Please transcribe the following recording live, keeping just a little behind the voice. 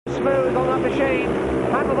Smooth on that machine.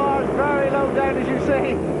 Handlebars very low down, as you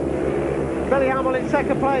see. Billy Hamill in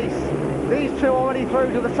second place. These two already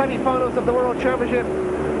through to the semi-finals of the World Championship.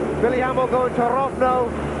 Billy Hamill going to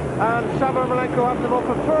Rovno, and Sava Ermolenko have them up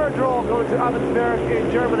a third draw going to Avensberg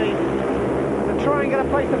in Germany to try and get a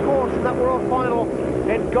place, of course, in that World Final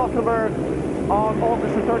in Gothenburg on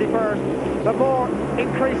August the 31st. The more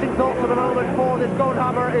increasing thought for the moment for this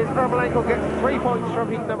Goldhammer is Ermolenko gets 3 points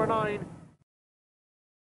from heat number 9.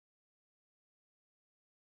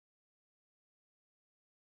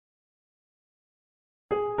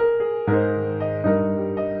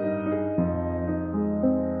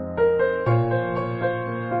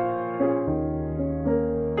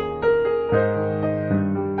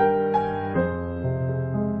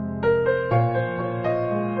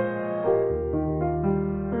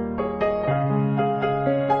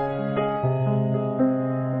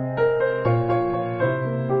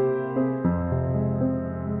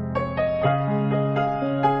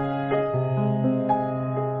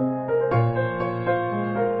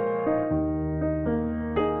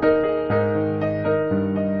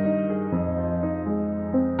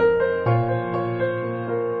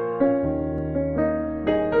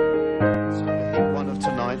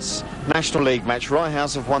 National League match.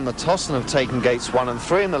 Ryehouse have won the toss and have taken gates 1 and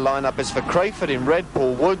 3, and the lineup is for Crayford in red,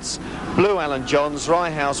 Paul Woods, blue, Alan Johns,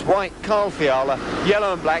 Ryehouse, white, Carl Fiala,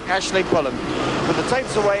 yellow and black, Ashley Pullen. With the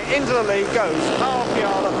tapes away, into the lead goes Carl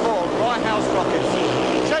Fiala for Ryehouse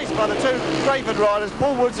Rockets. Chased by the two Crayford riders,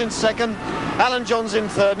 Paul Woods in second, Alan Johns in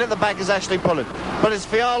third, and at the back is Ashley Pullen. But it's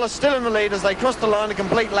Fiala still in the lead as they cross the line to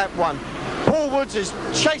complete lap 1. Paul Woods is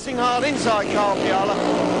chasing hard inside Carl Fiala,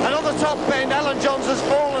 and on the top bend Alan Johns has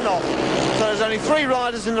fallen off. So there's only 3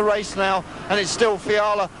 riders in the race now, and it's still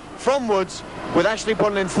Fiala from Woods with Ashley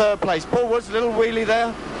Pullen in third place. Paul Woods, a little wheelie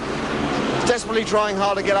there, desperately trying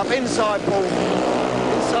hard to get up inside Paul,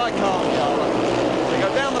 inside Carl Fiala. They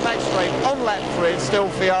go down the back straight on lap 3, it's still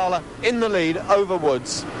Fiala in the lead over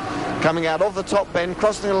Woods. Coming out of the top bend,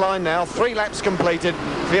 crossing the line now, 3 laps completed,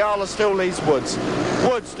 Fiala still leads Woods.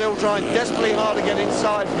 Woods still trying desperately hard to get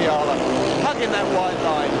inside Fiala, hugging that wide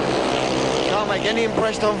line. Can't make any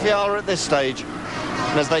impression on Fiala at this stage.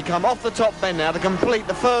 And as they come off the top bend now to complete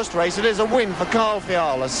the first race, it is a win for Carl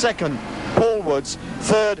Fiala. Second, Paul Woods.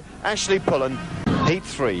 Third, Ashley Pullen. Heat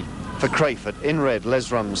 3 for Crayford in red,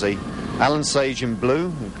 Les Rumsey. Alan Sage in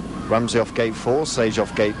blue, Rumsey off gate 4, Sage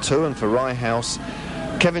off gate 2, and for Ryehouse,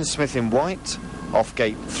 Kevin Smith in white, off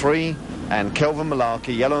gate 3, and Kelvin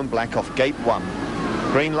Malarkey, yellow and black, off gate 1.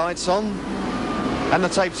 Green lights on, and the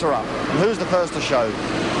tapes are up. And who's the first to show?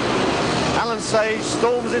 Alan Sage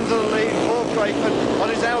storms into the lead for Crayford. On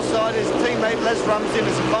his outside is teammate Les Rumsey, and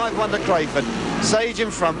it's a 5-1 to Crayford. Sage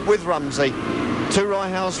in front with Rumsey. 2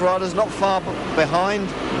 Ryehouse riders not far behind.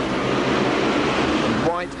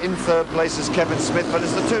 White in third place is Kevin Smith, but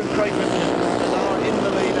it's the 2 Crayford that are in the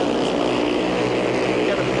lead.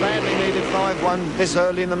 Get a badly needed 5-1 this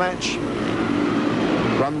early in the match.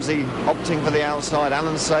 Rumsey opting for the outside,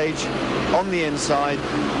 Alan Sage on the inside.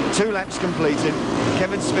 2 laps completed.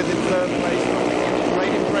 Kevin Smith in third place.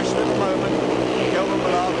 Great impression at the moment. Kelvin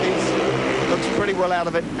Malarkey looks pretty well out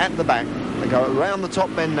of it at the back. They go around the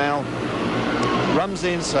top bend now.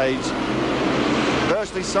 Rumsey and Sage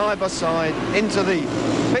virtually side by side into the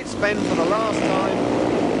pits bend for the last time.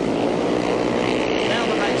 Down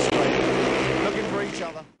the back straight, looking for each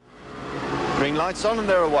other. Green lights on and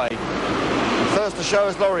they're away. First to show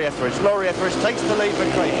is Laurie Etheridge. Laurie Etheridge takes the lead for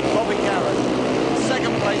Crayford. Bobby Garrett.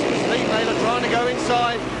 Second place was Steve Naylor trying to go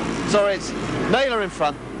inside. Sorry, it's Naylor in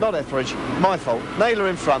front, not Etheridge. My fault. Naylor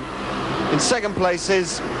in front. In second place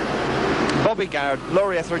is Bobby Garrett.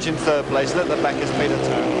 Laurie Etheridge in third place. At the back is Peter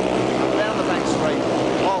Town. Down the back straight.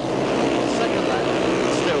 Off. Second lap.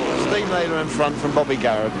 Still, Steve Naylor in front from Bobby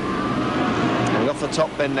Garrett. And off the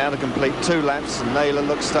top bend now to complete 2 laps. And Naylor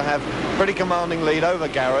looks to have pretty commanding lead over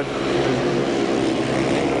Garrett.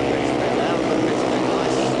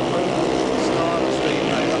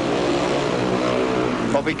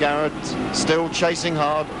 Bobby Garrett still chasing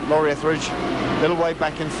hard. Laurie Etheridge a little way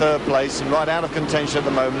back in third place, and right out of contention at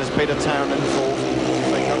the moment is Peter Town in fourth.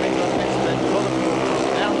 They come into the pits then for the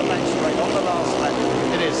down the back straight on the last lap.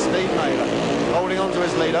 It is Steve Naylor holding on to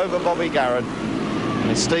his lead over Bobby Garrett.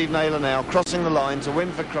 And it's Steve Naylor now crossing the line to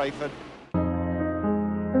win for Crayford.